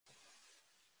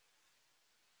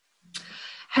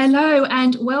Hello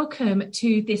and welcome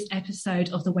to this episode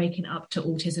of the Waking Up to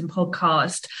Autism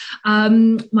podcast.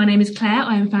 My name is Claire.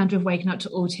 I am founder of Waking Up to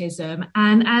Autism.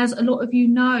 And as a lot of you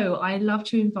know, I love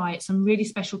to invite some really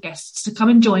special guests to come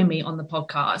and join me on the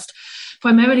podcast.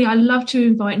 Primarily, I love to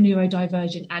invite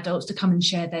neurodivergent adults to come and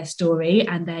share their story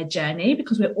and their journey,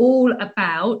 because we're all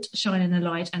about shining a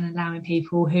light and allowing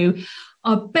people who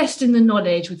are best in the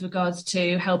knowledge with regards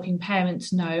to helping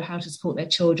parents know how to support their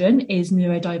children is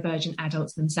neurodivergent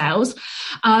adults themselves.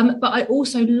 But I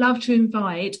also love to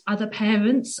invite other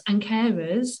parents and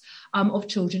carers of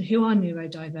children who are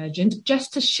neurodivergent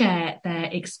just to share their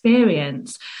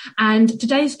experience. And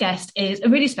today's guest is a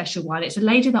really special one. It's a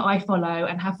lady that I follow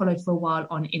and have followed for a while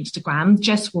on Instagram,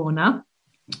 Jess.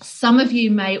 Some of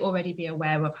you may already be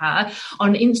aware of her.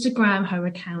 On Instagram, her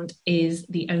account is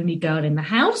The Only Girl in the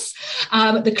House.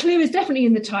 The clue is definitely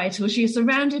in the title. She is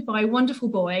surrounded by wonderful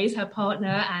boys, her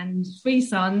partner and 3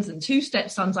 sons and 2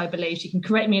 stepsons, I believe. She can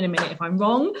correct me in a minute if I'm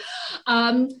wrong.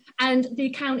 And the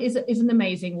account is an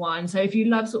amazing one. So if you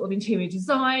love sort of interior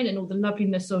design and all the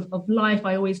loveliness of life,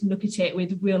 I always look at it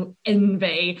with real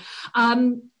envy.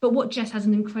 But what Jess has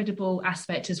an incredible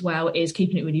aspect as well is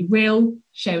keeping it really real,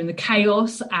 sharing the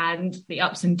chaos and the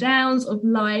ups and downs of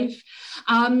life.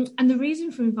 And the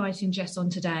reason for inviting Jess on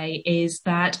today is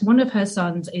that one of her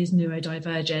sons is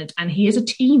neurodivergent and he is a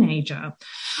teenager.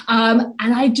 And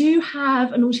I do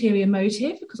have an ulterior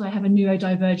motive because I have a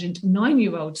neurodivergent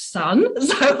 9-year-old son.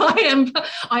 So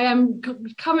I am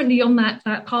currently on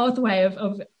that pathway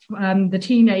of the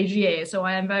teenage years. So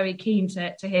I am very keen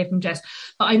to hear from Jess.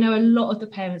 But I know a lot of the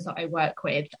parents that I work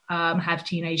with have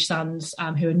teenage sons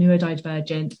who are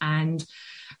neurodivergent, and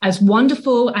as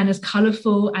wonderful and as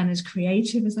colourful and as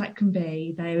creative as that can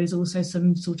be, there is also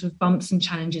some sort of bumps and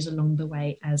challenges along the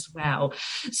way as well.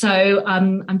 So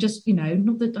I'm just,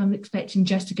 not that I'm expecting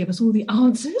Jess to give us all the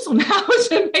answers on how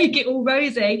to make it all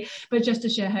rosy, but just to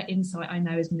share her insight, I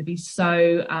know is going to be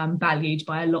so valued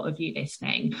by a lot of you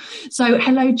listening. So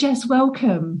hello, Jess,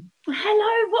 welcome.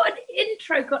 Hello, what an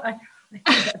intro. God, I feel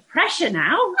a bit of pressure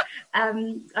now.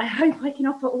 I hope I can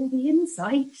offer all the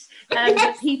insight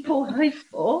that people hope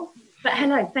for. But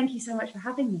hello, thank you so much for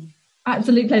having me.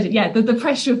 Absolute pleasure. Yeah, the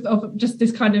pressure of just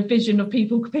this kind of vision of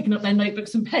people picking up their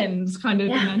notebooks and pens kind of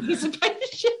in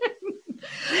anticipation.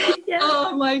 Yeah.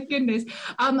 Oh my goodness.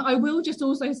 I will just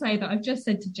also say that I've just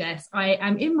said to Jess, I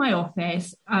am in my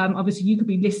office. Obviously you could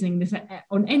be listening this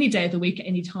on any day of the week at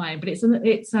any time, but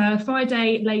it's a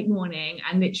Friday late morning,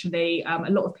 and literally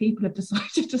a lot of people have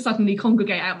decided to suddenly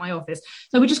congregate out my office.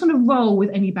 So we're just going to roll with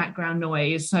any background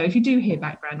noise. So if you do hear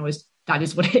background noise, that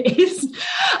is what it is.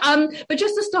 But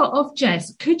just to start off,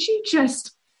 Jess, could you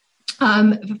just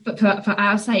for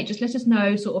our sake, just let us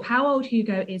know sort of how old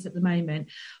Hugo is at the moment,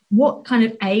 what kind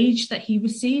of age that he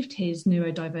received his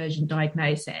neurodivergent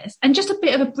diagnosis, and just a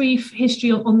bit of a brief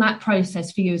history on that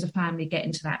process for you as a family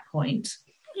getting to that point.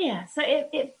 Yeah, so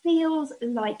it feels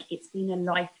like it's been a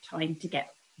lifetime to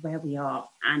get where we are,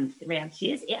 and the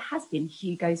reality is it has been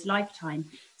Hugo's lifetime.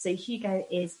 So Hugo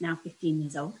is now 15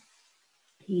 years old.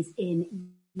 He's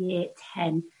in year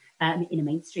 10 in a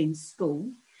mainstream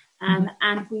school.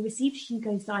 And we received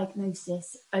Hugo's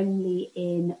diagnosis only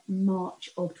in March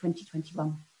of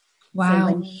 2021. Wow.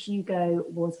 So when Hugo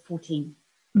was 14.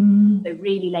 So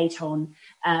really late on.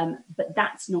 But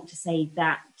that's not to say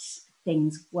that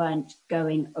things weren't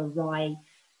going awry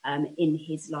in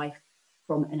his life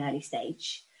from an early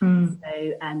stage.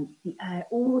 So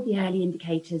all the early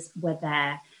indicators were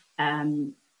there.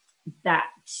 That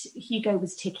Hugo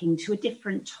was ticking to a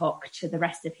different talk to the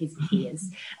rest of his peers.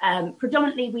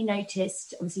 Predominantly, we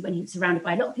noticed, obviously, when he was surrounded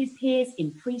by a lot of his peers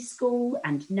in preschool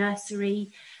and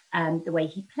nursery, the way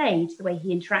he played, the way he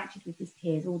interacted with his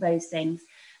peers, all those things.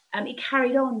 It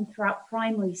carried on throughout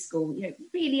primary school.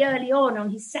 Really early on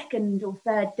his 2nd or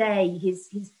 3rd day, his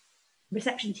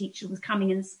reception teacher was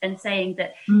coming and saying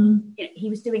that he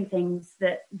was doing things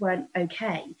that weren't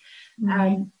okay.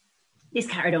 This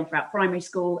carried on throughout primary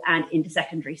school and into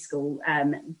secondary school,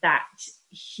 that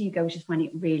Hugo was just finding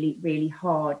it really, really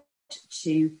hard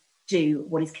to do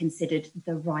what is considered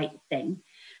the right thing.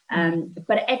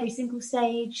 But at every single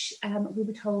stage, we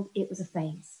were told it was a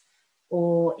phase,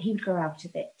 or he would grow out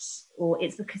of it, or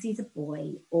it's because he's a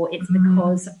boy, or it's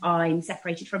because I'm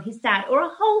separated from his dad, or a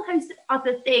whole host of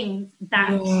other things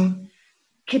that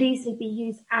could easily be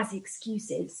used as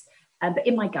excuses. But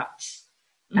in my gut,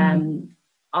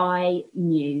 I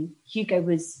knew Hugo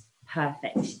was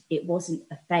perfect. It wasn't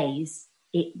a phase.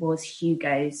 It was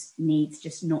Hugo's needs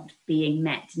just not being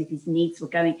met. And if his needs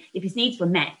were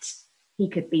met, he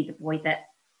could be the boy that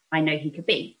I know he could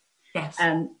be. Yes.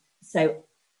 So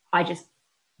I just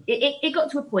it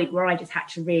got to a point where I just had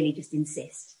to really just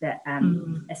insist that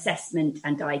assessment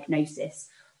and diagnosis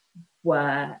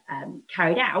were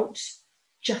carried out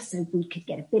just so we could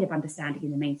get a bit of understanding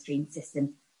in the mainstream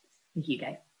system for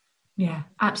Hugo. Yeah,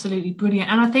 absolutely brilliant.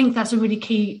 And I think that's a really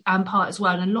key part as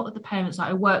well. And a lot of the parents that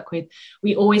I work with,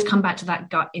 we always come back to that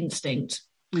gut instinct,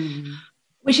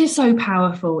 which is so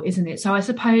powerful, isn't it? So I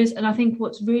suppose, and I think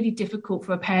what's really difficult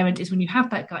for a parent is when you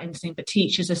have that gut instinct, but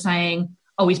teachers are saying,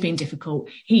 oh, he's being difficult,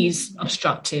 he's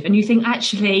obstructive. And you think,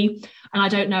 actually, and I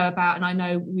don't know about, and I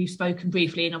know we've spoken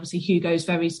briefly, and obviously Hugo's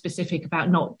very specific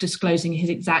about not disclosing his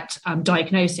exact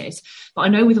diagnosis. But I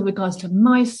know with regards to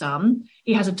my son,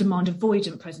 he has a demand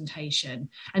avoidant presentation.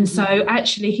 And so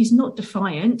actually he's not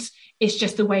defiant. It's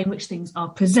just the way in which things are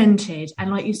presented.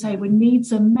 And like you say, when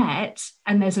needs are met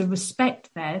and there's a respect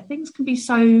there, things can be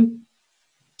so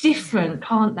different,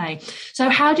 can't they? So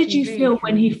how did you feel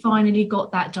when he finally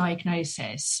got that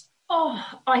diagnosis? Oh,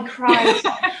 I cried.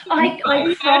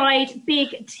 I cried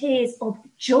big tears of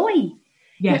joy.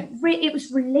 Yeah. It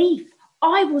was relief.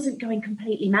 I wasn't going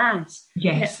completely mad.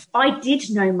 Yes. I did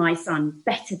know my son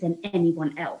better than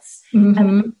anyone else.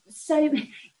 So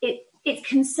it's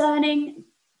concerning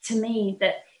to me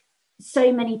that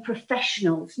so many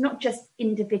professionals, not just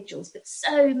individuals, but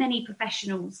so many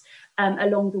professionals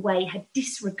along the way had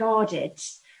disregarded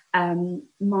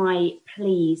my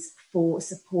pleas for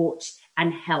support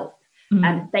and help.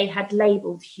 They had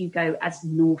labelled Hugo as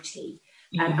naughty.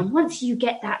 And once you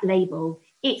get that label,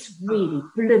 it's really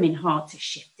blooming hard to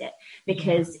shift it,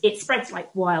 because it spreads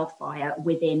like wildfire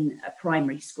within a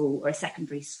primary school or a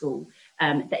secondary school,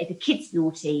 that if a kid's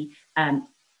naughty,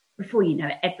 before you know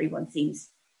it, everyone seems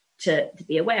to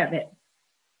be aware of it.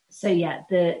 So yeah,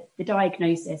 the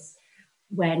diagnosis,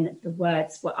 when the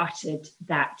words were uttered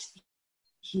that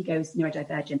Hugo's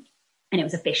neurodivergent and it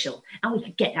was official and we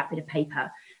could get that bit of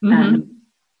paper,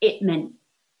 it meant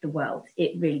the world.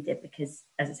 It really did, because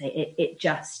as I say, it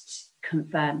just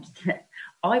confirmed that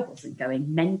I wasn't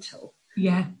going mental.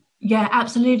 Yeah,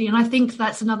 absolutely. And I think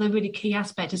that's another really key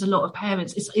aspect, is a lot of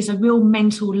parents, it's a real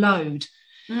mental load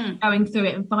going through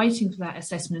it and fighting for that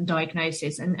assessment and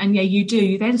diagnosis. And yeah,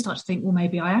 you then start to think, well,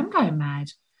 maybe I am going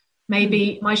mad.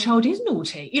 Maybe my child is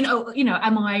naughty. You know,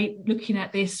 am I looking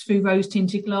at this through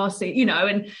rose-tinted glasses,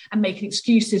 and making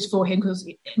excuses for him? Because,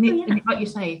 like you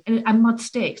say, and mud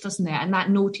sticks, doesn't it? And that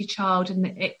naughty child, and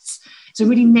it's a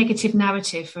really negative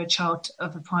narrative for a child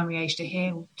of a primary age to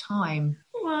hear all the time.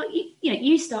 Well,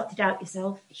 you start to doubt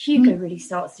yourself. Hugo really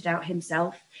starts to doubt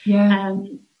himself. Yeah.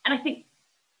 And I think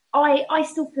I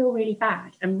still feel really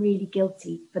bad and really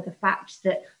guilty for the fact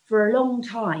that for a long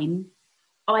time,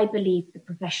 I believe the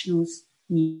professionals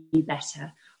knew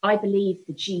better. I believe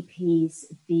the GPs,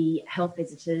 the health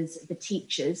visitors, the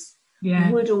teachers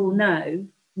would all know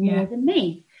more than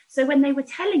me. So when they were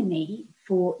telling me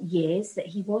for years that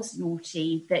he was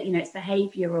naughty, that, it's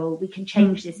behavioural, we can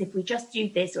change this if we just do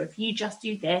this, or if you just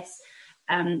do this,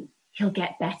 he'll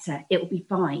get better, it will be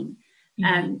fine.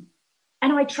 And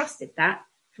I trusted that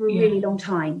for a really long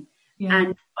time.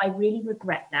 And I really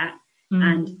regret that.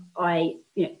 And I,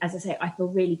 as I say, I feel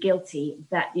really guilty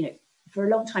that, for a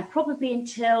long time, probably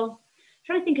until, I'm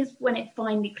trying to think of when it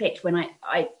finally clicked, when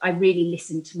I really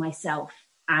listened to myself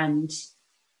and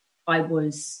I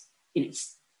was,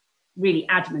 really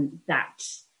adamant that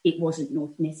it wasn't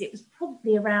naughtiness. It was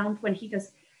probably around when he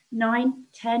was 9,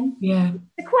 10. Yeah.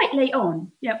 So quite late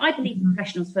on. I believe in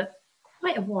professionals for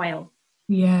quite a while.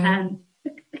 Yeah.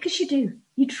 Because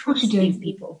you trust these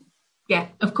people. Yeah,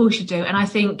 of course you do. And I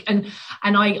think, and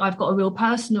I've got a real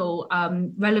personal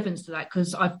relevance to that,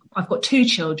 because I've got 2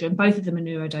 children, both of them are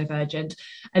neurodivergent.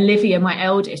 Olivia, my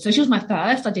eldest, so she was my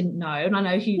first, I didn't know. And I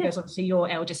know Hugo's obviously your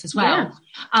eldest as well.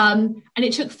 Yeah. And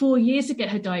it took 4 years to get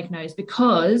her diagnosed,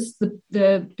 because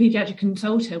the paediatric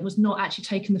consultant was not actually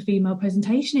taking the female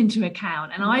presentation into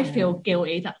account. And I feel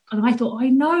guilty and I thought, I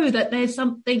know that there's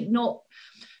something not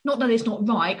that it's not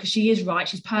right, because she is right,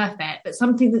 she's perfect, but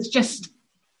something that's just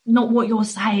not what you're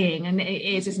saying. And it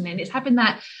is, isn't it? And it's having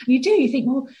that, you think,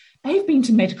 well, they've been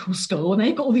to medical school and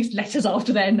they've got all these letters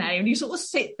after their name, and you sort of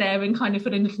sit there and kind of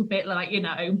feel a little bit like,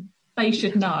 they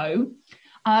should know.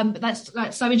 But that's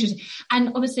so interesting.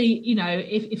 And obviously,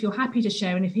 if you're happy to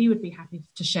share, and if he would be happy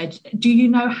to share, do you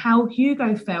know how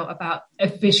Hugo felt about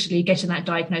officially getting that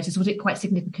diagnosis? Was it quite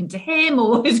significant to him,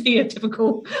 or is he a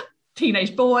typical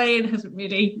teenage boy and hasn't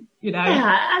really, Yeah,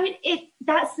 I mean,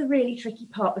 that's the really tricky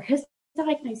part, because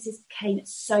diagnosis came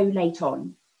so late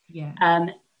on.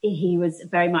 He was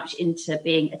very much into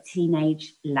being a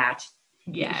teenage lad.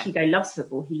 Hugo loves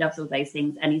football, he loves all those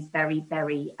things, and he's very,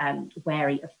 very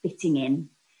wary of fitting in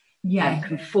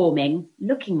conforming,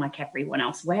 looking like everyone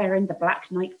else, wearing the black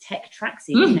Nike Tech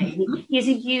tracksuit. He's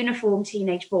a uniform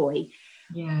teenage boy.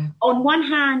 Yeah. On one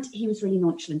hand, he was really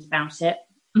nonchalant about it.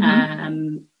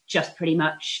 Just pretty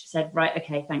much said, right,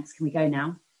 okay, thanks, can we go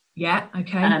now? Yeah,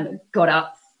 okay. Got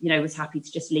up, was happy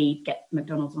to just leave, get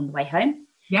McDonald's on the way home.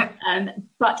 Yeah.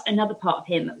 But another part of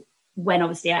him, when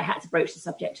obviously I had to broach the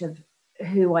subject of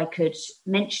who I could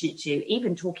mention it to,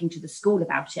 even talking to the school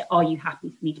about it, are you happy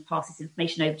for me to pass this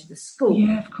information over to the school?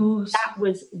 Yeah, of course. That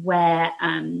was where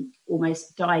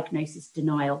almost diagnosis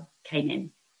denial came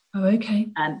in. Oh, okay.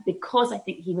 Because I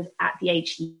think he was at the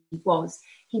age he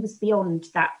was beyond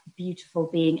that beautiful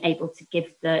being able to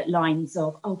give the lines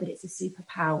of, oh, but it's a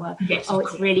superpower. Yes, oh,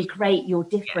 it's really great. You're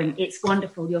different. Yeah. It's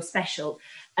wonderful. You're special.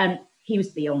 He was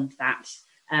beyond that.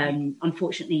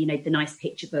 Unfortunately, the nice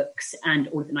picture books and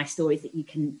all of the nice stories that you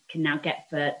can now get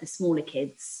for the smaller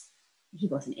kids, he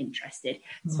wasn't interested.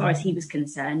 As far as he was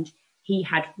concerned, he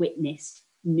had witnessed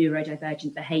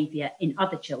neurodivergent behaviour in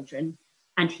other children,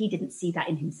 and he didn't see that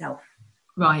in himself.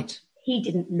 Right. He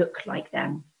didn't look like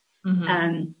them.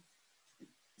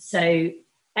 So,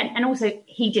 and also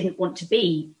he didn't want to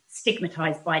be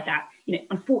stigmatized by that.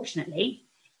 Unfortunately,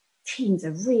 teens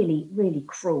are really, really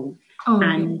cruel.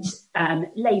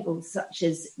 Labels such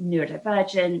as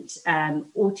neurodivergent,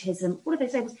 autism, all of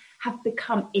those labels have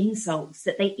become insults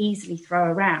that they easily throw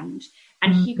around.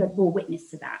 And Hugo bore witness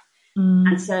to that.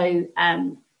 And so,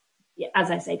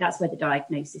 as I say, that's where the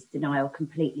diagnosis denial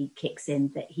completely kicks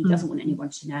in, that he doesn't want anyone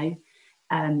to know.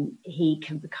 He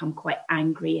can become quite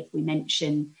angry if we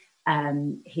mention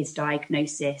his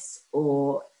diagnosis,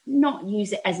 or not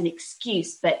use it as an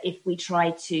excuse, but if we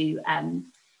try to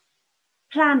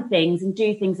plan things and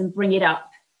do things and bring it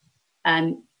up,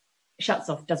 shuts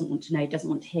off, doesn't want to know, doesn't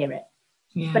want to hear it.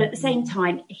 Yeah. But at the same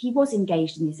time, he was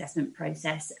engaged in the assessment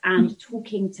process and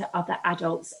talking to other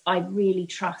adults. I really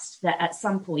trust that at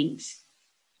some point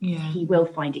he will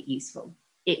find it useful.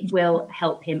 It will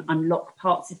help him unlock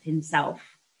parts of himself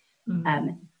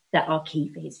that are key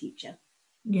for his future.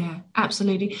 Yeah,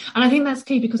 absolutely. And I think that's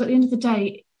key, because at the end of the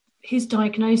day, his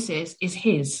diagnosis is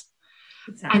his.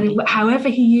 Exactly. And however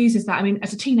he uses that,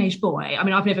 as a teenage boy,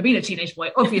 I've never been a teenage boy,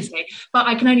 obviously, but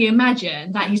I can only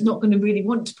imagine that he's not going to really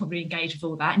want to probably engage with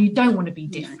all that. And you don't want to be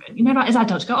different. Like as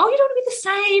adults go, oh, you don't want to be the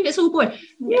same. It's all boy.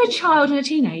 You're a child and a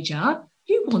teenager.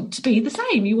 You want to be the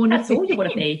same. You want That's to all you want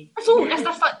to be. That's all. That's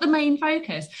like the main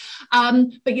focus.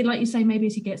 But like you say, maybe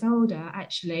as he gets older,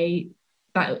 actually,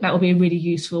 that will be really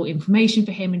useful information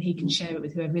for him, and he can share it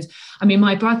with whoever is.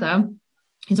 My brother,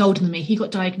 he's older than me. He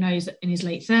got diagnosed in his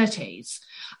late 30s.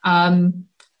 And,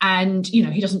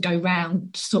 he doesn't go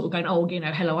round sort of going, oh,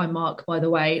 hello, I'm Mark, by the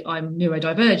way, I'm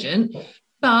neurodivergent.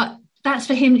 But that's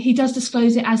for him. He does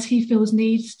disclose it as he feels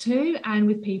needs to, and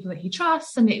with people that he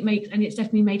trusts. And it's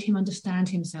definitely made him understand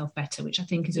himself better, which I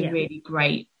think is a really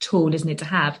great tool, isn't it, to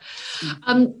have?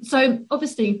 So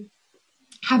obviously,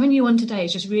 having you on today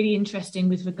is just really interesting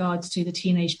with regards to the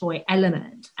teenage boy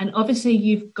element. And obviously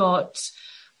you've got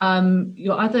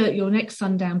your next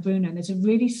son down, Bruno, and there's a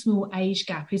really small age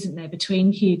gap, isn't there,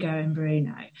 between Hugo and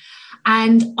Bruno.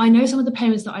 And I know some of the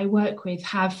parents that I work with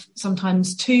have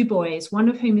sometimes two boys, one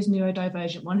of whom is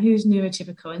neurodivergent, one who's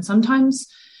neurotypical, and sometimes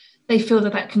they feel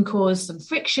that can cause some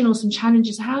friction or some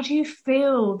challenges. How do you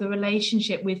feel the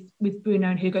relationship with Bruno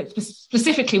and Hugo,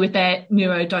 specifically with their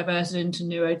neurodivergent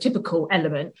and neurotypical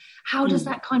element? How does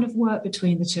that kind of work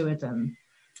between the two of them?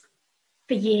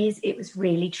 For years, it was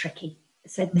really tricky.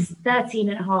 So there's 13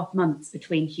 and a half months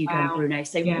between Hugo and Bruno.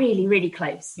 So really, really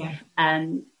close,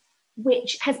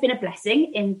 which has been a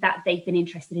blessing in that they've been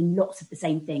interested in lots of the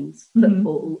same things,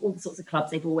 football, all sorts of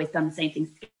clubs. They've always done the same things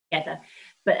together.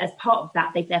 But as part of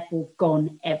that, they've therefore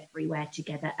gone everywhere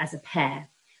together as a pair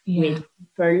with,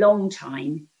 for a long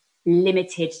time,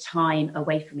 limited time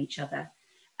away from each other.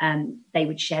 They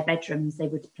would share bedrooms, they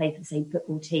would play for the same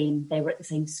football team, they were at the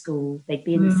same school, they'd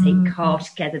be in the same car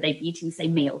together, they'd be eating the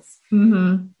same meals.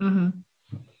 And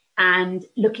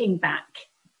looking back,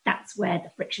 that's where the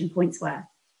friction points were.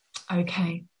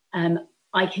 Okay.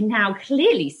 I can now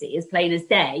clearly see, as plain as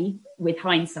day, with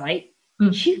hindsight,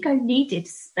 Hugo needed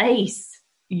space.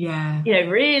 Yeah.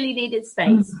 Really needed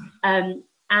space.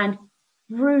 And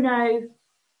Bruno,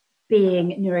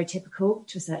 being neurotypical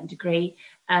to a certain degree,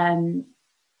 and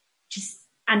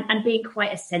being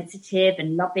quite a sensitive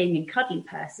and loving and cuddly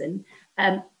person,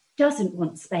 doesn't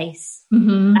want space.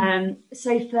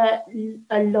 So for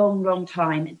a long, long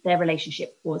time, their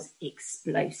relationship was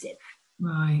explosive.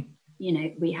 Right.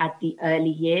 We had the early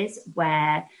years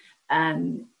where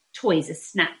toys are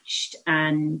snatched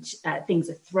and things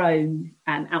are thrown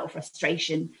out of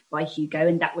frustration by Hugo,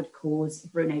 and that would cause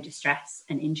Bruno distress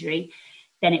and injury.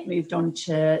 Then it moved on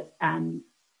to, I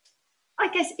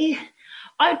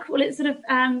would call it sort of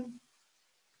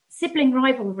sibling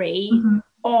rivalry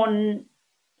on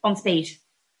speed.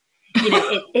 You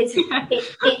know,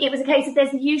 it was a case of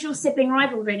there's the usual sibling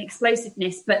rivalry and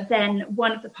explosiveness, but then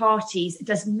one of the parties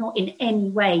does not in any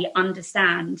way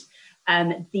understand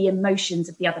the emotions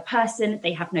of the other person.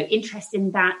 They have no interest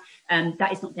in that.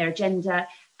 That is not their agenda.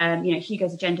 You know,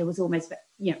 Hugo's agenda was always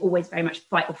very much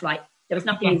fight or flight. There was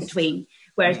nothing in between.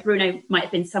 Whereas Bruno might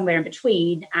have been somewhere in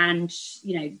between and,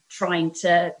 you know, trying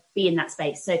to be in that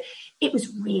space. So it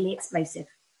was really explosive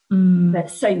for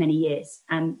so many years.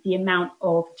 And the amount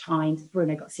of times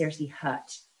Bruno got seriously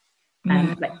hurt,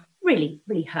 like really,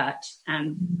 really hurt.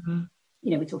 You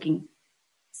know, we're talking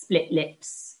split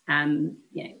lips, you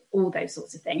know, all those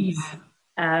sorts of things.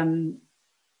 And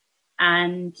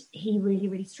he really,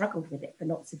 really struggled with it for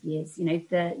lots of years. You know,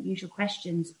 the usual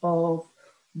questions of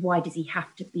why does he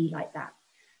have to be like that?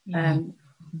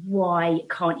 Why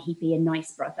can't he be a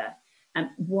nice brother?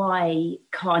 Why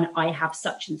can't I have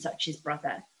such and such as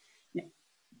brother? You know,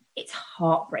 it's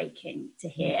heartbreaking to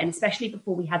hear, and especially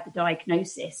before we had the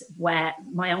diagnosis, where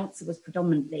my answer was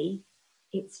predominantly,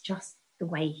 it's just the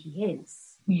way he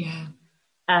is.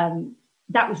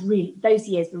 That was really, those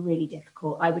years were really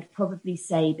difficult. I would probably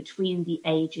say between the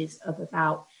ages of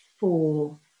about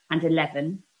 4 and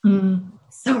 11.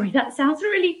 Sorry, that sounds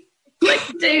really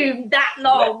like doom, that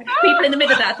long. People in the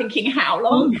middle of that are thinking, how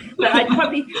long? But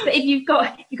if you've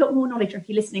got more knowledge, or if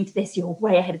you're listening to this, you're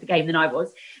way ahead of the game than I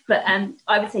was. But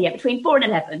I would say, between 4 and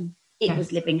 11, it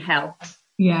was living hell.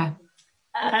 Then,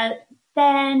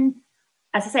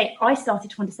 as I say, I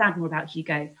started to understand more about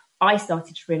Hugo. I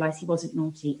started to realise he wasn't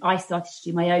naughty. I started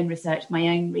to do my own research, my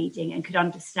own reading, and could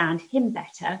understand him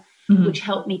better, which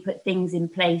helped me put things in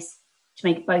place to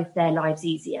make both their lives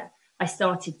easier. I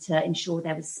started to ensure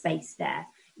there was space there.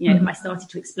 You know, I started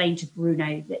to explain to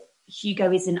Bruno that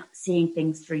Hugo isn't seeing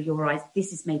things through your eyes.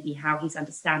 This is maybe how he's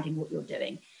understanding what you're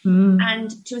doing.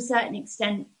 And to a certain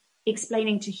extent,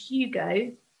 explaining to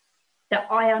Hugo that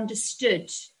I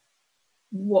understood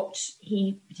what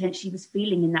he potentially was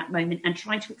feeling in that moment and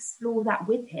trying to explore that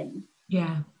with him.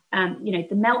 You know,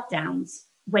 the meltdowns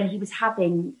when he was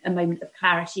having a moment of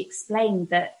clarity, explained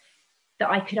that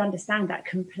I could understand that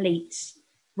complete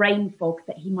brain fog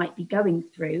that he might be going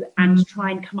through, and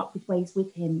try and come up with ways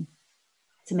with him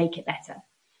to make it better.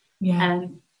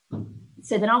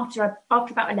 So then after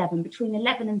about 11, between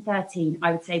 11 and 13,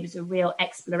 I would say was a real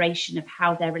exploration of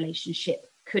how their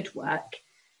relationship could work.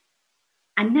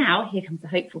 And now, here comes the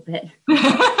hopeful bit.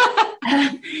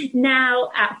 Now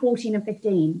at 14 and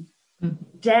 15,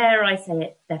 dare I say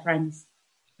it, they're friends.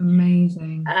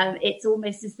 Amazing. It's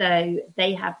almost as though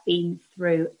they have been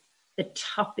through the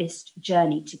toughest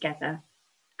journey together,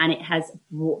 and it has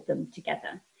brought them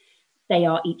together. They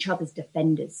are each other's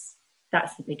defenders.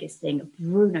 That's the biggest thing.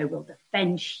 Bruno will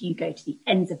defend Hugo to the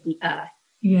ends of the earth.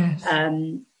 Yes.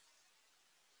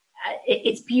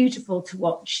 It's beautiful to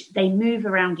watch. They move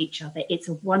around each other. It's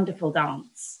a wonderful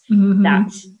dance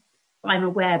that I'm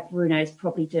aware Bruno is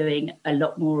probably doing a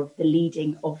lot more of the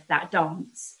leading of that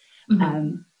dance.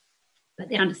 But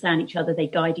they understand each other. They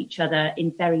guide each other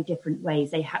in very different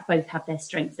ways. They both have their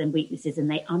strengths and weaknesses,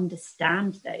 and they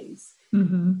understand those.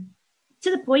 To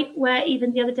the point where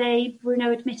even the other day,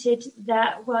 Bruno admitted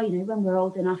that, well, you know, when we're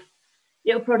old enough,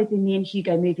 it'll probably be me and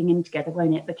Hugo moving in together,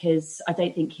 won't it? Because I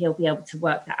don't think he'll be able to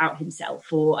work that out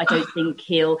himself, or I don't think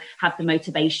he'll have the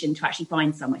motivation to actually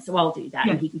find somewhere. So I'll do that,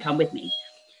 and he can come with me.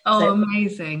 Oh, so,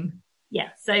 amazing. Yeah.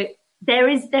 So there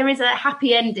is a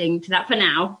happy ending to that for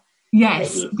now.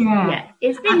 Yes. It's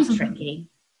been Absolutely tricky.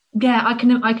 Yeah, I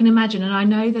can imagine, and I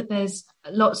know that there's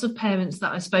lots of parents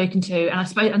that I've spoken to, and I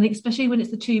think especially when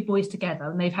it's the two boys together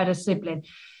and they've had a sibling,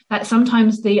 that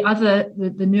sometimes the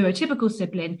neurotypical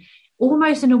sibling,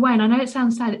 almost in a way, and I know it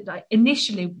sounds sad, like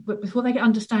initially, but before they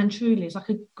understand truly, it's like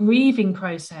a grieving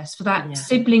process for that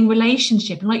sibling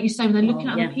relationship. And like you say, when they're looking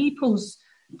at other people's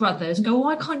brothers and go,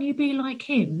 why can't you be like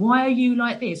him? Why are you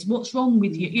like this? What's wrong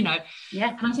with you? You know?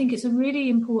 And I think it's a really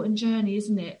important journey,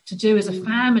 isn't it, to do as a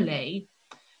family,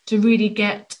 to really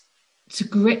get to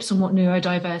grips on what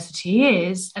neurodiversity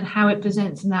is and how it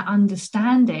presents in that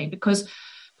understanding, because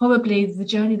probably the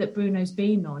journey that Bruno's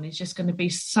been on is just going to be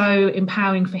so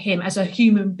empowering for him as a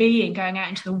human being going out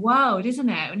into the world, isn't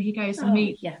it? When he goes to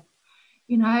meet,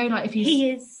 you know, like if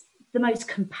he is the most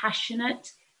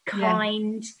compassionate,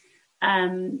 kind,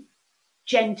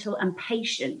 gentle and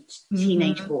patient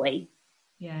teenage boy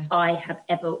I have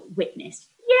ever witnessed.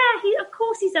 Of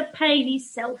course he's a pain,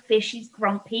 he's selfish, he's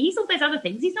grumpy, he's all those other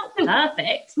things. He's not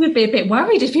perfect. We'd be a bit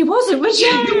worried if he wasn't, would you?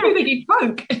 Yeah. We'd think he'd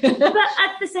broke. But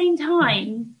at the same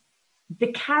time,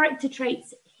 the character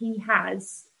traits he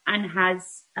has and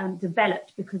has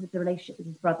developed because of the relationship with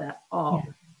his brother are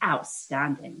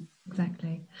outstanding.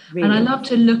 Exactly. Really. And I love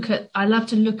to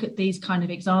look at these kind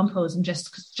of examples and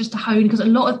just to hone, because a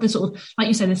lot of the sort of, like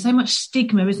you said, there's so much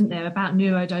stigma, isn't there, about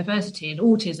neurodiversity and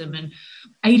autism and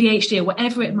ADHD or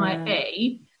whatever it might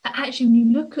be, that actually when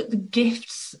you look at the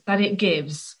gifts that it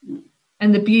gives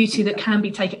and the beauty that can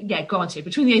be taken, granted,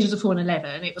 between the ages of 4 and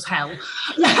 11, it was hell.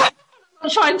 I'm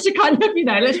trying to kind of,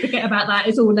 let's forget about that.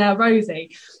 It's all now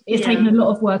rosy. It's taken a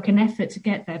lot of work and effort to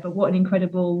get there, but what an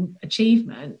incredible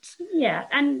achievement. Yeah,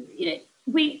 and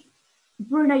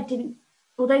Bruno didn't,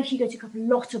 although Hugo took up a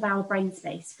lot of our brain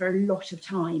space for a lot of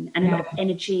time and a lot of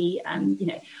energy, I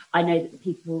know that the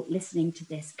people listening to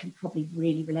this can probably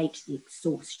really relate to the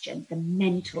exhaustion, the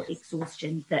mental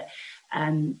exhaustion that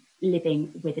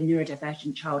living with a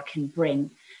neurodivergent child can bring.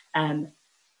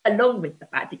 Along with the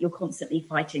fact that you're constantly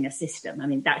fighting a system. I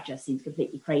mean, that just seems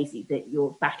completely crazy that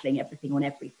you're battling everything on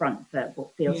every front for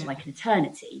what feels like an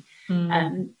eternity.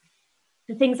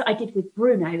 The things that I did with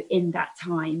Bruno in that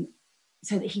time,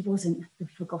 so that he wasn't the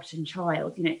forgotten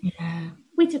child,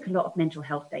 we took a lot of mental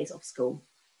health days off school.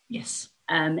 Yes.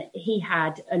 He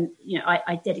had,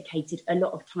 I dedicated a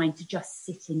lot of time to just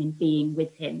sitting and being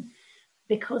with him,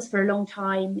 because for a long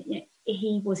time,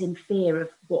 he was in fear of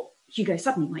what Hugo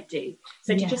suddenly might do.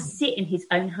 So to just sit in his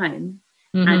own home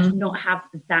and not have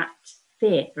that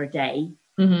fear for a day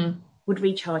would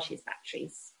recharge his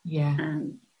batteries.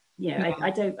 I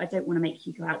don't want to make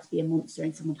Hugo out to be a monster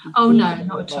and someone who no,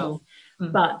 not at all.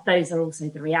 But those are also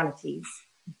the realities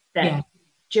that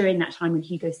during that time when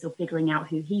Hugo's still figuring out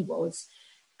who he was,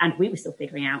 and we were still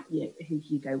figuring out who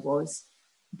Hugo was,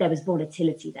 there was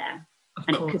volatility there. Of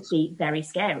course. It could be very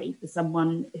scary for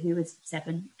someone who was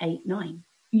 7, 8, 9.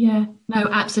 Yeah, no,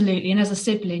 absolutely. And as a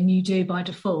sibling, you do by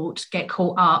default get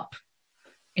caught up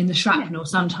in the shrapnel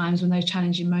sometimes when those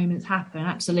challenging moments happen.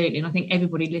 Absolutely. And I think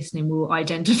everybody listening will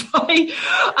identify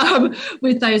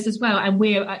with those as well. And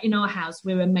we're in our house,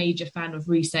 we're a major fan of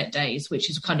reset days, which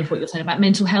is kind of what you're saying about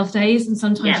mental health days. And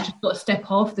sometimes you just got to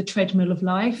step off the treadmill of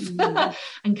life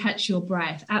and catch your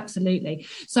breath. Absolutely.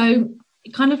 So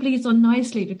it kind of leads on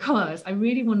nicely, because I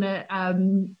really want to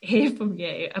hear from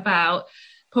you about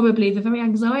probably the very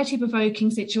anxiety-provoking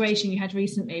situation you had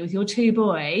recently with your 2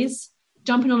 boys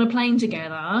jumping on a plane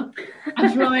together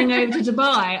and flying over to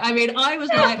Dubai. I mean, I was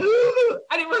like, ooh,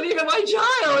 and it wasn't even my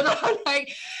child. I'm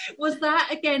like, was that,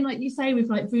 again, like you say,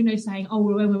 with like Bruno saying, oh,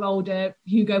 well, when we're older,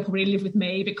 Hugo probably live with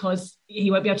me because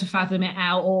he won't be able to fathom it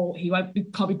out, or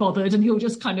can't be bothered, and he'll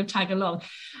just kind of tag along.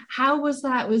 How was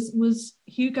that? Was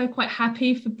Hugo quite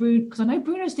happy for Bruno? Because I know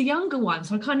Bruno's the younger one,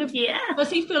 so I kind of,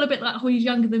 does he feel a bit like, oh, he's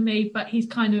younger than me, but he's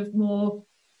kind of more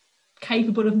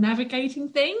capable of navigating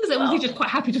things, or was he just quite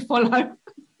happy to follow?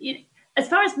 As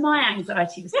far as my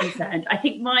anxiety was concerned, I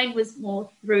think mine was more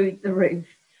through the roof.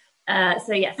 So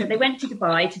they went to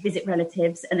Dubai to visit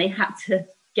relatives, and they had to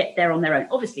get there on their own,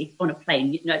 obviously on a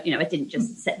plane. I didn't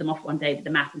just set them off one day with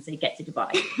the map and say get to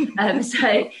Dubai. As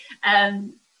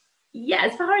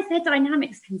far as their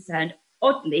dynamics concerned,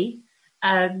 oddly,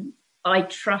 I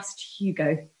trust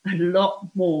Hugo a lot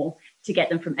more to get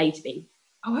them from A to B.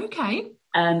 Oh, okay.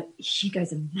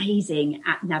 Hugo's amazing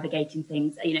at navigating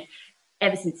things.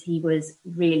 Ever since he was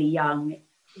really young,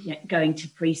 going to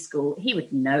preschool, he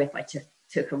would know if I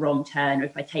took a wrong turn or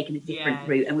if I'd taken a different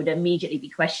route, and would immediately be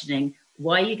questioning,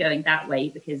 why are you going that way?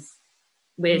 Because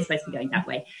we're supposed to be going that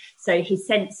way. So his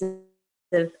sense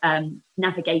of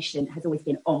navigation has always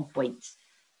been on point.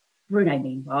 Bruno,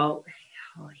 meanwhile,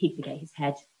 he'd forget his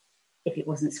head if it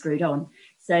wasn't screwed on.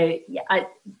 So,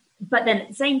 but then at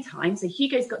the same time, so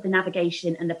Hugo's got the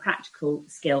navigation and the practical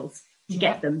skills to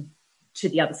get them to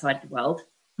the other side of the world.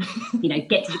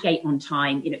 Get to the gate on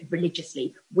time,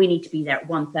 religiously. We need to be there at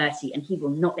 1:30, and he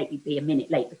will not let you be a minute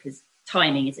late, because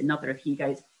timing is another of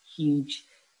Hugo's huge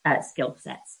skill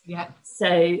sets. Yeah.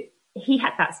 So he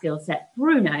had that skill set.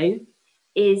 Bruno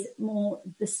is more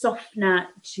the softener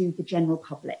to the general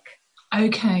public.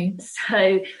 Okay.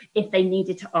 So if they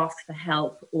needed to ask for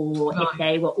help, or if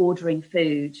they were ordering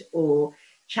food or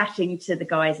chatting to the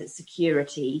guys at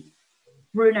security,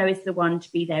 Bruno is the one to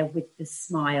be there with the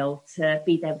smile, to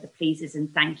be there with the pleases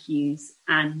and thank yous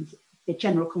and the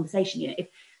general conversation.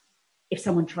 If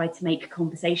someone tried to make a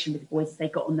conversation with the boys as they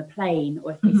got on the plane,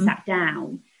 or if they sat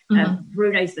down,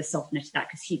 Bruno's the softener to that,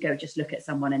 because Hugo would just look at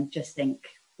someone and just think,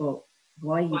 well,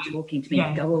 why are you talking to me?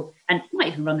 Go, and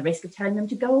might even run the risk of telling them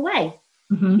to go away.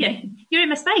 You're in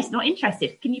my space, not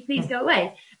interested. Can you please go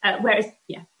away? Whereas,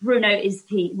 Bruno is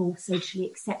the more socially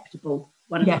acceptable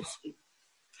one of the two.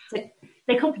 So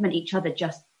they complement each other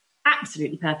just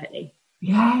absolutely perfectly.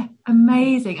 Yeah,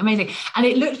 amazing. And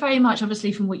it looked very much,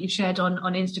 obviously, from what you shared on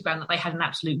Instagram, that they had an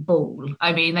absolute ball.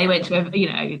 I mean, they went to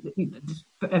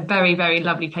a very, very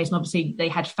lovely place, and obviously they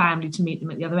had family to meet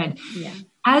them at the other end. Yeah.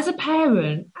 As a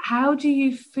parent, how do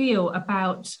you feel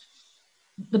about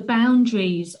the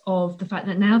boundaries of the fact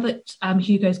that now that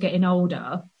Hugo's getting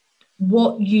older,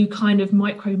 what you kind of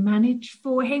micromanage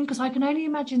for him? Because I can only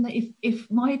imagine that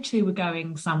if my two were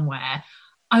going somewhere,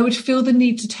 I would feel the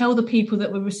need to tell the people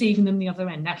that were receiving them the other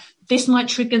end, now, this might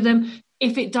trigger them.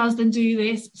 If it does, then do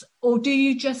this. Or do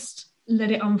you just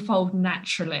let it unfold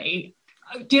naturally?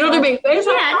 Do you know what I mean?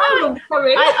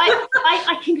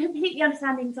 I can completely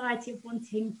understand the anxiety of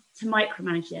wanting to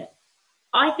micromanage it.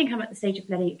 I think I'm at the stage of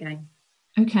letting it go.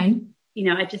 Okay.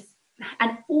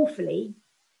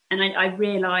 I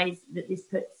realise that this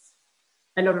puts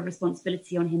a lot of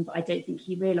responsibility on him, but I don't think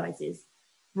he realises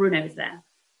Bruno is there.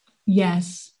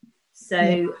 Yes.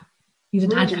 So he's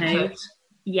an advocate.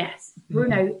 Yes.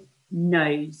 Bruno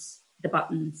knows the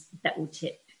buttons that will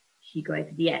tip Hugo over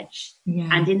the edge. Yeah.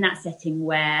 And in that setting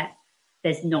where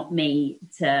there's not me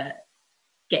to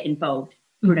get involved,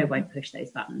 Bruno won't push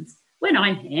those buttons. When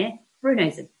I'm here,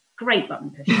 Bruno's a great button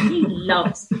pusher. He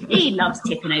loves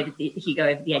tipping Hugo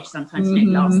over the edge sometimes.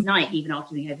 Last night, even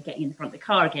arguing over getting in the front of the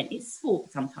car again. It's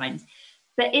sport sometimes.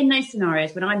 But in those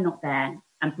scenarios, when I'm not there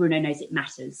and Bruno knows it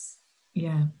matters,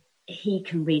 he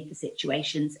can read the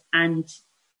situations and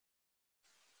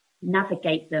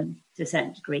navigate them to a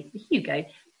certain degree. For Hugo,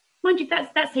 mind you,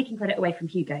 that's taking credit away from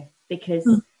Hugo, because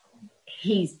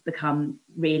he's become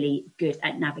really good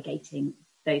at navigating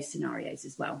those scenarios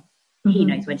as well. He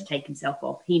knows when to take himself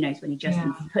off. He knows when he just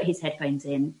needs to put his headphones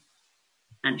in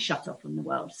and shut off from the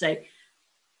world. So,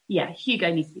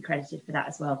 Hugo needs to be credited for that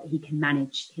as well, but he can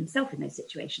manage himself in those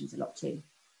situations a lot too.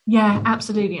 Yeah,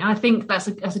 absolutely. And I think that's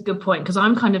a good point, because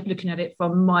I'm kind of looking at it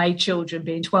from my children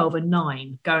being 12 and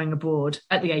 9, going abroad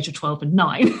at the age of 12 and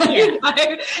 9.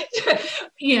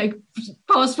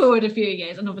 Fast forward a few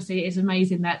years, and obviously it's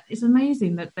amazing that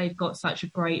they've got such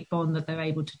a great bond that they're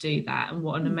able to do that, and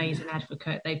what an amazing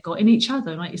advocate they've got in each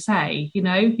other. And like you say,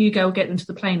 Hugo will get them to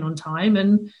the plane on time,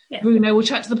 and Bruno will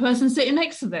chat to the person sitting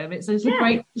next to them. It's a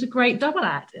great double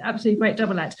act, absolutely great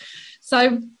double act.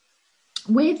 So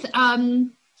with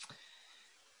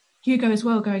Hugo as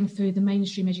well going through the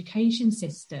mainstream education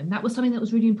system, that was something that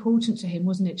was really important to him,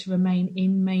 wasn't it, to remain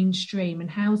in mainstream? And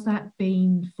how's that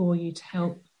been for you to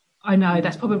help? I know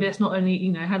that's not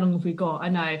only, how long have we got? I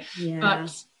know,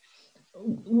 but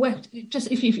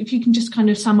just if you can just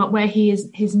kind of sum up where he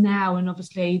is now, and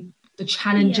obviously the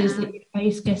challenges that you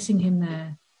face getting him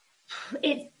there.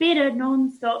 It's been a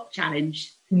non-stop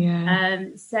challenge.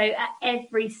 So at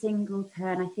every single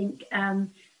turn, I think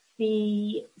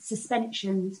the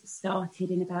suspensions started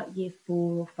in about year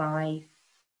 4 or 5.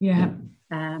 We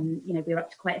were up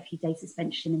to quite a few days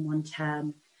suspension in one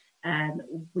term.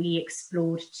 We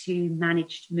explored 2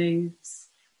 managed moves,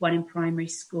 one in primary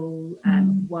school,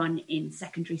 one in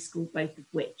secondary school, both of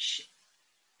which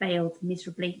failed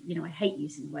miserably. I hate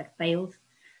using the word failed,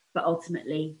 but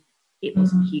ultimately it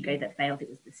wasn't Hugo that failed, it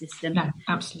was the system. Yeah,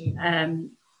 absolutely.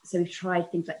 So we've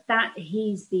tried things like that.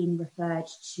 He's been referred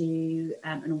to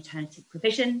an alternative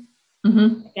provision.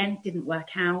 Again, didn't work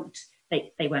out.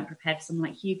 They weren't prepared for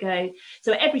someone like Hugo.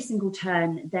 So at every single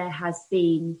turn, there has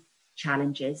been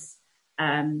challenges.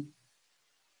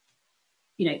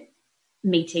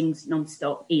 Meetings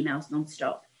non-stop, emails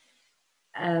non-stop.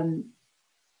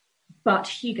 But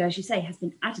Hugo, as you say, has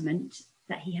been adamant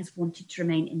that he has wanted to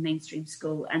remain in mainstream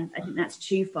school. And I think that's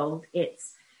twofold.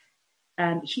 It's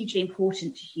hugely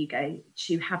important to Hugo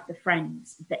to have the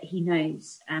friends that he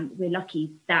knows. We're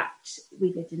lucky that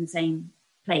we lived in the same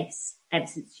place ever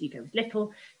since Hugo was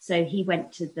little. So he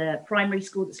went to the primary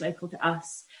school that's local to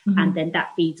us, and then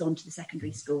that feeds on to the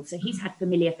secondary school. So he's had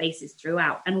familiar faces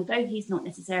throughout. And although he's not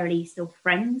necessarily still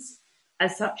friends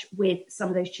as such with some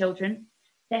of those children,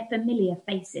 they're familiar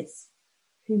faces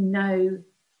who know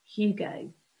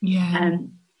Hugo.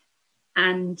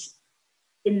 And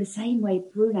in the same way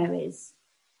Bruno is,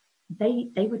 they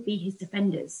would be his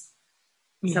defenders.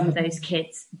 Some of those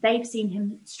kids, they've seen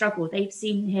him struggle, they've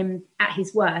seen him at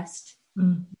his worst,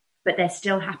 but they're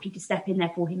still happy to step in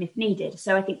there for him if needed.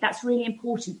 So I think that's really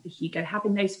important for Hugo,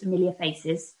 having those familiar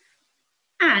faces.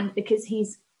 And because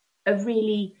he's a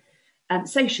really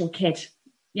social kid,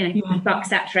 bucks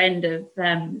that trend of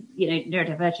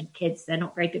neurodivergent kids, they're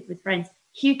not very good with friends.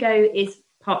 Hugo is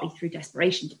partly through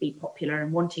desperation to be popular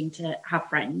and wanting to have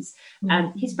friends.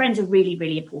 His friends are really,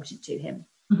 really important to him.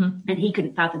 And he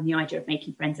couldn't fathom the idea of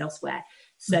making friends elsewhere.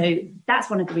 So that's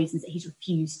one of the reasons that he's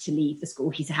refused to leave the school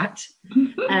he's at.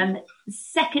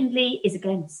 Secondly is,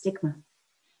 again, stigma.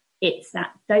 It's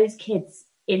that those kids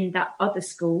in that other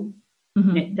school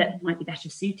that might be better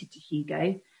suited to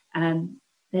Hugo,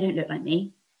 they don't look like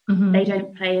me. They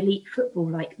don't play elite football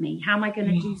like me. How am I going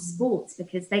to do sports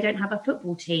because they don't have a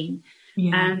football team?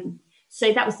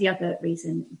 So that was the other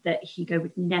reason that Hugo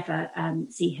would never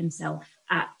see himself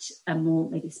at a more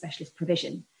maybe specialist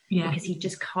provision, because he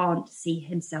just can't see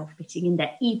himself fitting in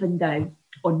there, even though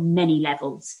on many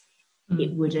levels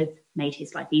it would have made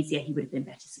his life easier. He would have been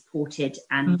better supported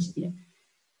and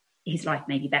his life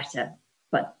may be better.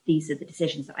 But these are the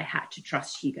decisions that I had to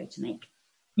trust Hugo to make.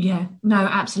 Yeah, no,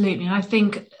 absolutely. And I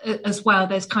think as well,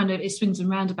 there's kind of, it swings and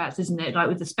roundabouts, isn't it? Like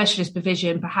with the specialist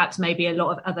provision, perhaps maybe a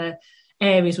lot of other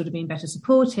areas would have been better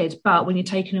supported. But when you're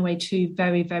taking away two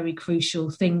very, very crucial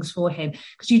things for him,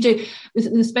 because you do,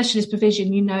 with the specialist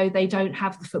provision, you know, they don't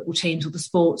have the football teams or the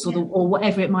sports or or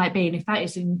whatever it might be. And if that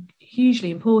is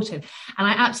hugely important. And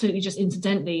I absolutely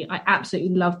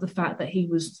absolutely love the fact that he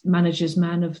was manager's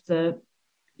man of the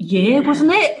year,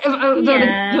 wasn't it?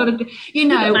 You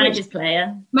know, manager's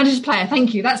player.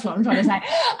 Thank you. That's what I'm trying to say.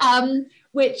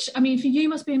 Which, I mean, for you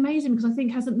must be amazing, because I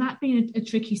think hasn't that been a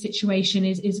tricky situation?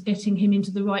 Is getting him into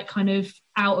the right kind of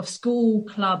out of school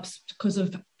clubs because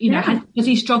of has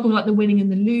he struggled like the winning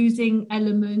and the losing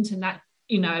element, and that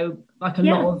like a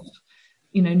lot of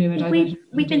neurodivergent.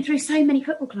 We've been through so many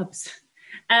football clubs.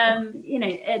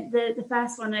 The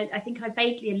first one, I think I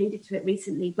vaguely alluded to it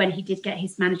recently when he did get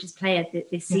his manager's player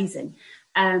this season.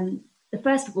 The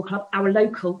first football club, our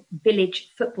local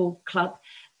village football club,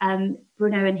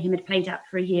 Bruno and him had played at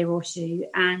for a year or two,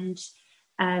 and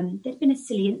there'd been a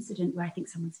silly incident where I think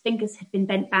someone's fingers had been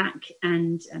bent back,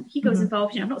 and Hugo was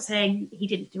involved. I'm not saying he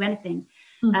didn't do anything,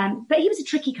 but he was a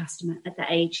tricky customer at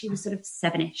that age. He was sort of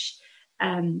 7-ish.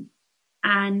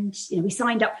 And we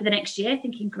signed up for the next year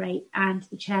thinking great, and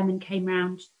the chairman came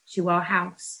round to our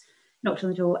house, knocked on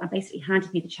the door and basically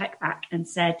handed me the cheque back and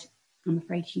said, I'm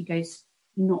afraid Hugo's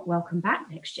not welcome back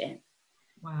next year.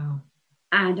 Wow.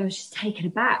 And I was just taken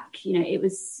aback. It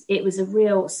was a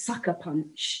real sucker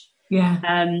punch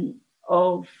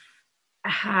of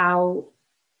how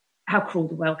cruel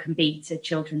the world can be to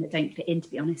children that don't fit in, to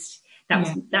be honest.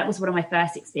 That was one of my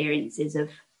first experiences of,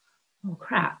 oh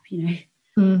crap,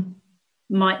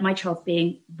 my child's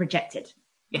being rejected.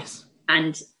 Yes.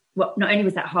 And not only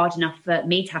was that hard enough for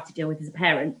me to have to deal with as a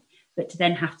parent, but to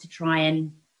then have to try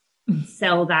and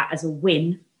sell that as a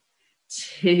win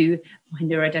to my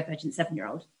neurodivergent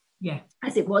 7-year-old. Yeah.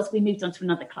 As it was, we moved on to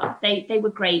another club. They were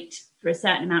great for a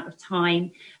certain amount of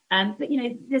time. But,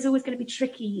 there's always going to be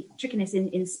trickiness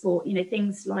in sport,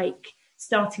 things like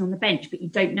starting on the bench, but you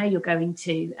don't know you're going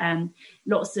to.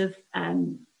 Lots of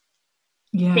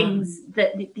things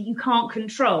that you can't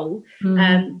control.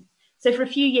 So for a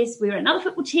few years we were another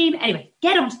football team. Anyway,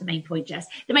 get on to the main point, Jess.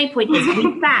 The main point is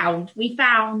we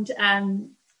found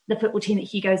the football team that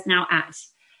Hugo's now at,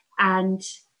 and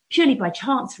purely by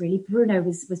chance really, Bruno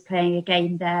was playing a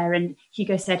game there, and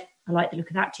Hugo said, I like the look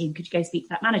of that team, could you go speak to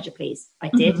that manager please? I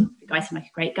did. The guy seemed like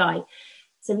a great guy.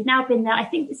 So we've now been there, I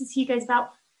think this is Hugo's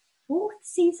about fourth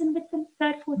season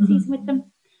with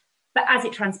them. But as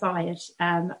it transpired,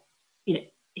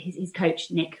 his coach,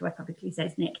 Nick, who I publicly say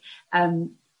is Nick,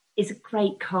 is a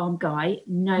great, calm guy,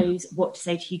 knows what to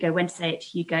say to Hugo, when to say it to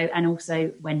Hugo, and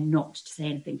also when not to say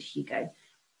anything to Hugo.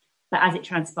 But as it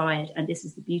transpired, and this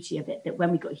was the beauty of it, that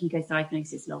when we got Hugo's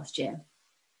diagnosis last year,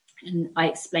 and I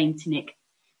explained to Nick,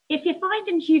 if you're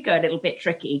finding Hugo a little bit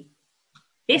tricky,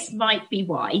 this might be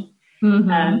why.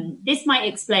 This might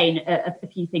explain a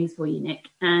few things for you, Nick.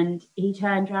 And he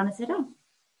turned around and said, oh,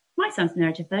 my son's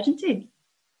neurodivergent too,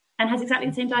 and has exactly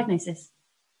the same diagnosis.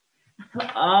 I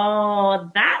thought,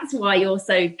 oh, that's why you're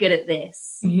so good at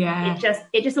this. Yeah.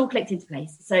 It just all clicked into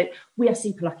place. So we are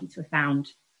super lucky to have found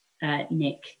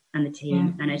Nick and the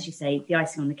team. And as you say, the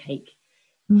icing on the cake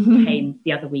came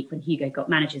the other week when Hugo got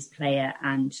manager's player,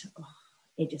 and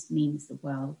it just means the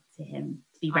world to him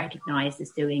to be recognised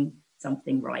as doing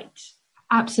something right.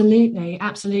 Absolutely.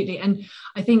 And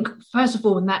I think, first of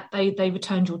all, in that they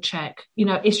returned your cheque,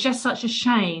 it's just such a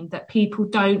shame that people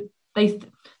don't,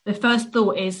 the first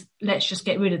thought is, let's just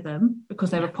get rid of them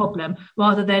because they're a problem,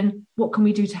 rather than what can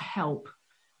we do to help?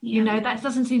 That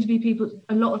doesn't seem to be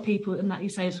a lot of people, and that you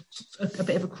say is a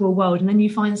bit of a cruel world. And then you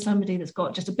find somebody that's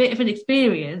got just a bit of an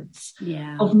experience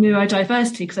of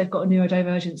neurodiversity because they've got a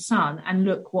neurodivergent son, and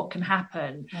look what can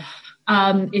happen.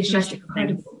 It's just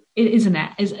incredible. isn't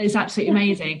it? It's absolutely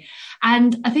amazing.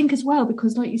 And I think as well,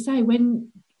 because like you say, when,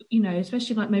 you know,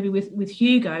 especially like maybe with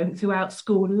Hugo throughout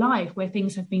school life, where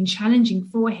things have been challenging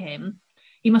for him,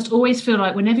 he must always feel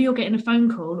like whenever you're getting a phone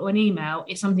call or an email,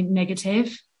 it's something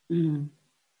negative.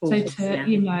 Always,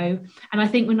 You know, and I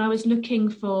think when I was looking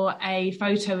for a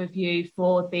photo of you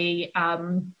for the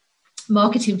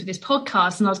marketing for this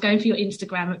podcast, and I was going for your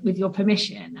Instagram with your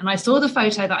permission, and I saw the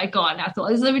photo that I got, and I thought,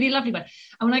 this is a really lovely one.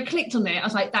 And when I clicked on it, I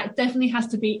was like, that definitely has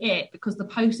to be it, because the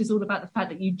post is all about the fact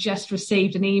that you just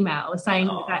received an email saying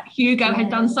that Hugo had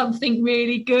done something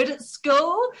really good at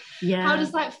school. How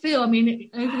does that feel? I mean,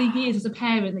 over the years as a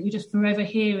parent, that you're just forever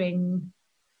hearing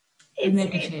the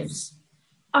negatives. It's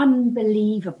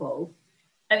unbelievable.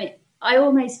 I mean, I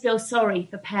almost feel sorry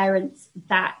for parents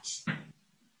that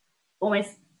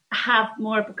almost have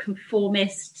more of a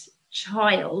conformist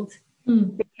child,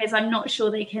 because I'm not sure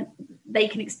they can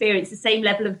experience the same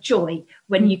level of joy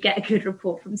when you get a good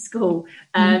report from school.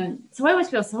 So I always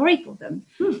feel sorry for them,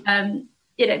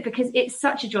 you know, because it's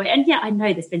such a joy. And yeah, I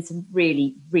know there's been some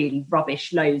really, really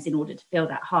rubbish lows in order to feel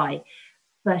that high,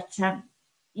 but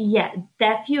yeah,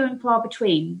 they're few and far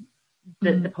between,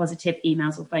 the positive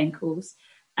emails or phone calls.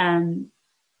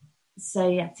 So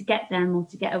yeah, to get them, or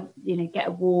to get get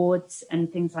awards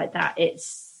and things like that,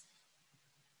 it's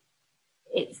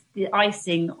the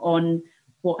icing on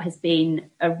what has been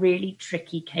a really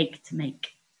tricky cake to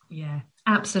make. Yeah,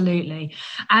 absolutely.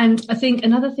 And I think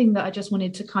another thing that I just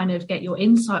wanted to kind of get your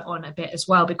insight on a bit as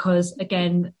well, because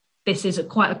again, this is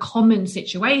quite a common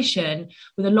situation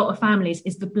with a lot of families,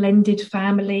 is the blended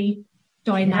family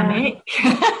dynamic.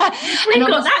 We've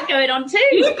got that going on too.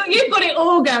 You've got it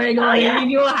all going on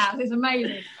in your house. It's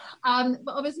amazing. But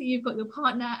obviously you've got your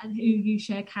partner, and who you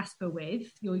share Casper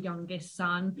with, your youngest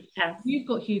son. Yes. You've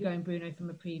got Hugo and Bruno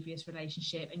from a previous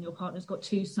relationship, and your partner's got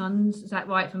 2 sons. Is that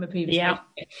right? From a previous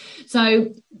relationship.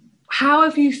 So how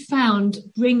have you found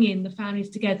bringing the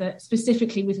families together,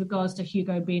 specifically with regards to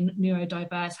Hugo being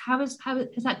neurodiverse? Has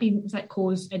that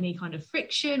caused any kind of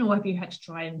friction, or have you had to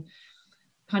try and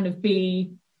kind of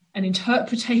be an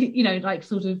interpreter, you know, like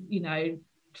sort of, you know,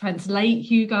 translate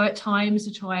Hugo at times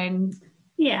to try and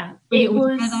bring it all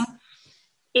together?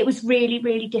 It was really,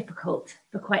 really difficult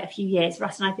for quite a few years.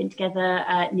 Russ and I have been together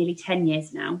nearly 10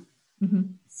 years now.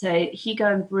 So Hugo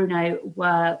and Bruno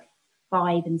were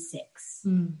 5 and 6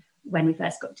 when we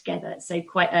first got together, so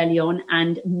quite early on,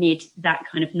 and mid that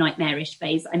kind of nightmarish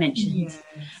phase I mentioned.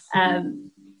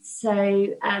 So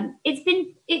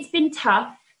it's been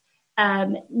tough.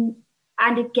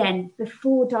 And again,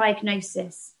 before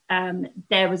diagnosis,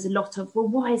 there was a lot of, well,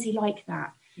 why is he like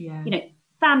that? You know,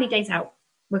 family days out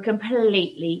were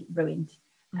completely ruined.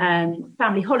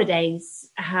 Family holidays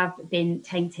have been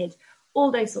tainted,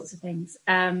 all those sorts of things.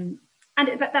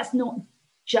 But that's not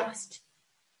just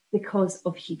because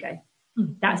of Hugo.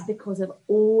 That's because of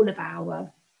all of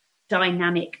our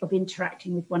dynamic of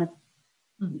interacting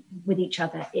with each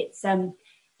other. It's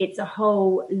a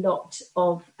whole lot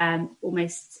of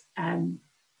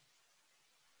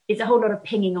it's a whole lot of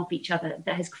pinging off each other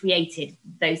that has created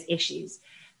those issues.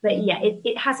 But yeah,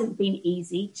 it hasn't been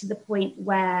easy, to the point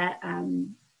where,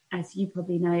 as you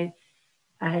probably know,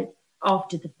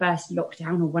 after the first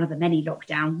lockdown, or one of the many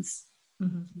lockdowns,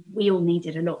 we all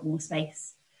needed a lot more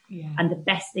space. And the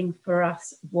best thing for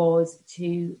us was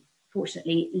to,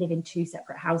 fortunately, live in 2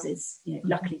 separate houses. You know,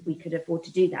 luckily we could afford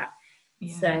to do that.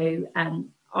 So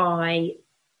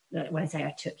when I say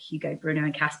I took Hugo, Bruno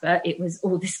and Casper, it was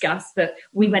all discussed, but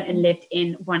we went and lived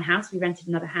in one house. We rented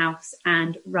another house,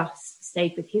 and Russ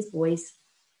stayed with his boys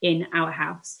in our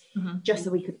house, just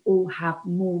so we could all have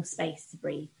more space to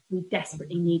breathe. We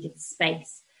desperately needed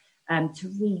space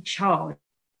to recharge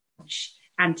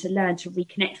and to learn to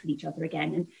reconnect with each other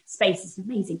again. And space is an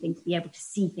amazing thing, to be able to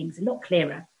see things a lot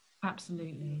clearer.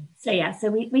 Absolutely. So yeah, so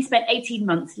we spent 18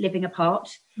 months living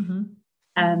apart,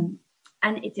 and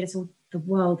it did us all the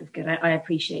world of good. I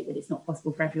appreciate that it's not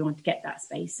possible for everyone to get that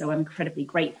space, so I'm incredibly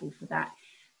grateful for that.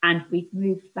 And we've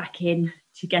moved back in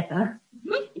together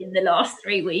in the last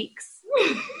 3 weeks.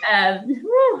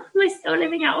 We're still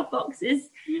living out of boxes.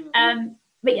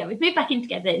 But yeah, we've moved back in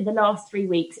together in the last 3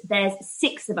 weeks. There's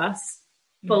 6 of us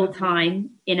full-time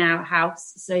in our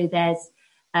house. So there's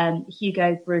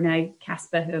Hugo, Bruno,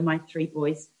 Casper, who are my 3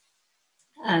 boys.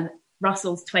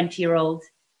 Russell's 20-year-old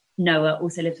Noah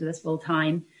also lives with us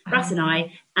full-time. Russ and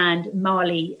I, and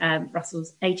Marley,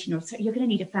 Russell's 18-year-old. So you're going to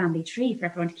need a family tree for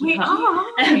everyone to keep up.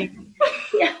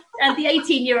 Yeah, and the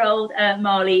 18-year-old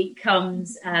Marley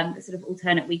comes sort of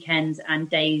alternate weekends and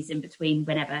days in between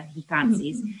whenever he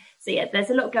fancies. So yeah, there's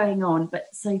a lot going on, but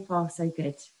so far so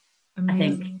good. Amazing.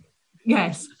 I think.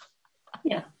 Yes.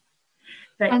 Yeah.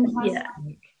 But Fantastic. yeah.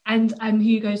 And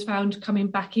Hugo's found coming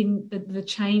back in the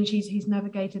change, he's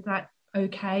navigated that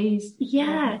okay.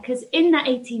 Because in that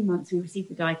 18 months we received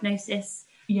the diagnosis.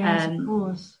 Yes, of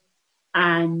course.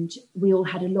 And we all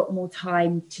had a lot more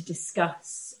time to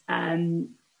discuss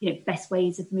best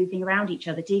ways of moving around each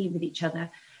other, dealing with each other.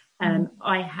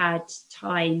 I had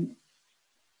time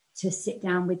to sit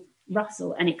down with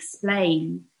Russell and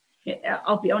explain,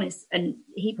 I'll be honest, and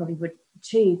he probably would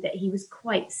too, that he was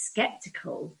quite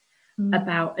skeptical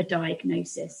about a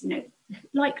diagnosis,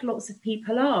 like lots of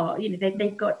people are.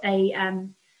 They've got they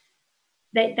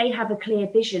have a clear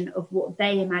vision of what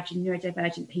they imagine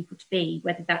neurodivergent people to be,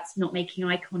 whether that's not making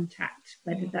eye contact,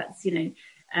 whether that's,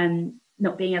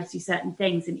 not being able to do certain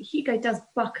things. And Hugo does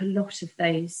buck a lot of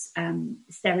those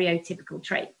stereotypical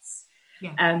traits.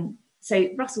 So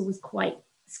Russell was quite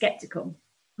skeptical.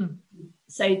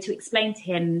 So to explain to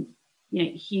him,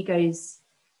 Hugo's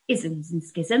isms and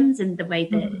schisms and the way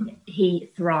that he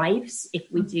thrives if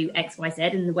we do X, Y, Z,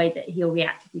 and the way that he'll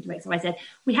react if we do X, Y, Z,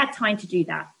 we had time to do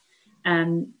that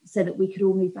so that we could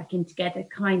all move back in together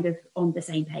kind of on the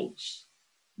same page.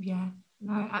 Yeah,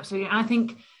 no, absolutely. And I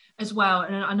think as well,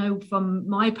 and I know from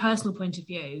my personal point of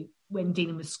view, when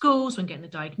dealing with schools, when getting the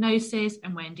diagnosis,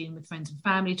 and when dealing with friends and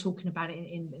family, talking about it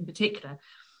in particular,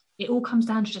 it all comes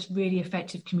down to just really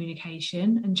effective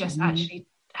communication and just actually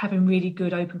having really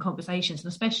good open conversations. And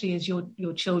especially as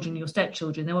your children, your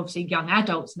stepchildren, they're obviously young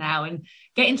adults now and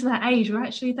getting to that age where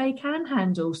actually they can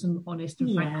handle some honest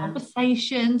and frank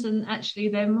conversations, and actually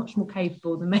they're much more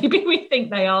capable than maybe we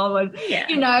think they are, and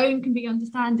and can be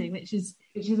understanding, which is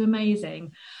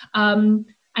amazing.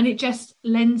 And it just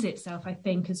lends itself, I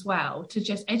think, as well, to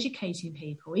just educating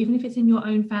people, even if it's in your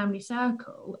own family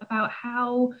circle, about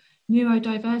how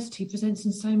neurodiversity presents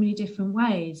in so many different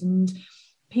ways. And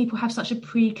people have such a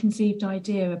preconceived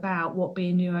idea about what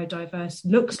being neurodiverse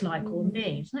looks like or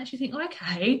means. And actually think,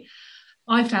 okay,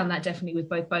 I found that definitely with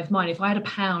both mine. If I had a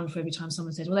pound for every time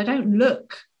someone said, well, they don't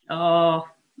look. I'm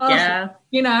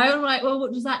like, well,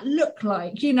 what does that look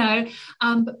like?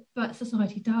 But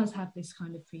society does have this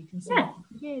kind of preconceived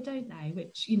don't they?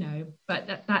 Which, but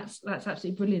that's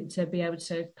absolutely brilliant to be able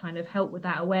to kind of help with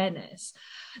that awareness.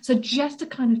 So just to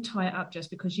kind of tie it up,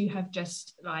 just because you have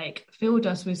just like filled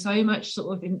us with so much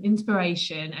sort of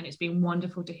inspiration, and it's been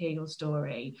wonderful to hear your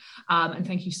story. And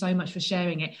thank you so much for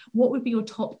sharing it. What would be your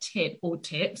top tip or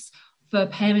tips for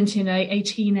parenting a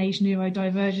teenage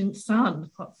neurodivergent son,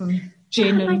 apart from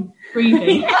gin and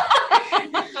breathing?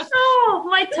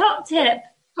 My top tip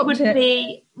would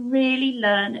be really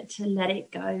learn to let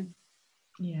it go.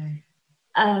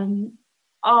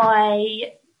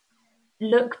 I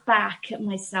look back at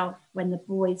myself when the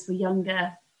boys were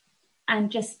younger and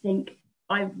just think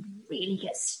I really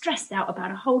get stressed out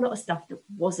about a whole lot of stuff that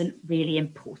wasn't really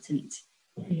important.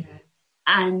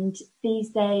 And these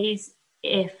days,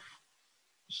 if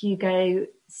Hugo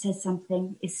says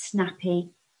something is snappy,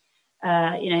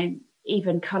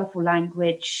 even colourful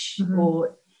language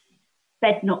or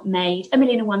bed not made, a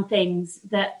million and one things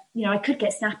that, I could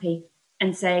get snappy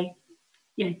and say,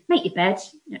 make your bed,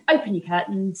 open your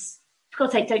curtains, for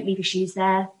God's sake, don't leave your shoes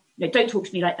there, don't talk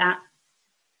to me like that.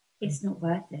 It's not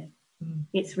worth it.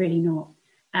 It's really not.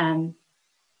 And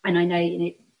I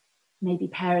know, maybe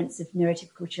parents of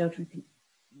neurotypical children think,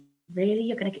 really,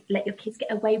 you're going to let your kids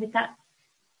get away with that?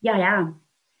 Yeah, I am.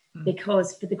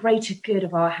 Because for the greater good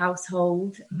of our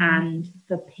household and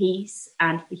for peace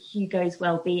and for Hugo's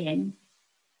well-being,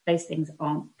 those things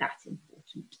aren't that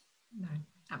important. No,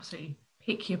 absolutely.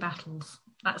 Pick your battles.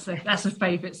 That's a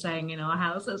favourite saying in our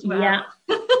house as well. Yeah.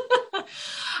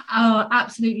 Oh,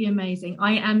 absolutely amazing.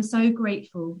 I am so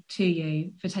grateful to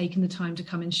you for taking the time to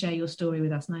come and share your story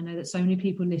with us. And I know that so many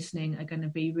people listening are going to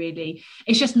be really,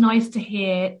 it's just nice to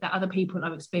hear that other people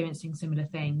are experiencing similar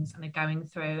things and are going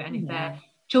through. And if they're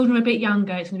children are a bit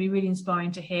younger, it's going to be really inspiring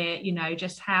to hear,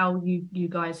 just how you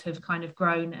guys have kind of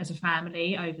grown as a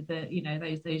family over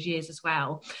the, those years as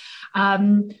well.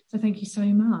 So thank you so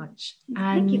much.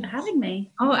 And thank you for having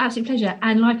me. Oh, absolute pleasure.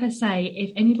 And like I say,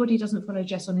 if anybody doesn't follow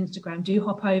Jess on Instagram, do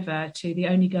hop over to The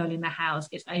Only Girl in the House.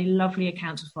 It's a lovely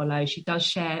account to follow. She does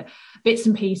share bits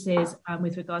and pieces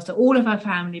with regards to all of her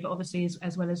family, but obviously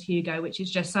as well as Hugo, which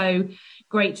is just so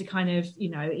great to kind of,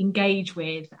 engage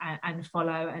with and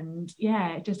follow. And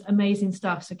just amazing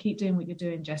stuff. So keep doing what you're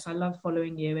doing, Jess. I love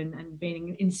following you and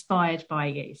being inspired by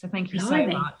you. So thank you so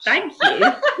much. Thank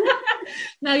you.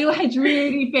 No, your head's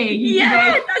really big.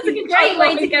 That's a great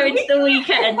way to go into the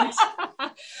weekend.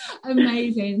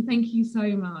 Amazing. Thank you so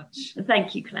much.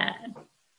 Thank you, Claire.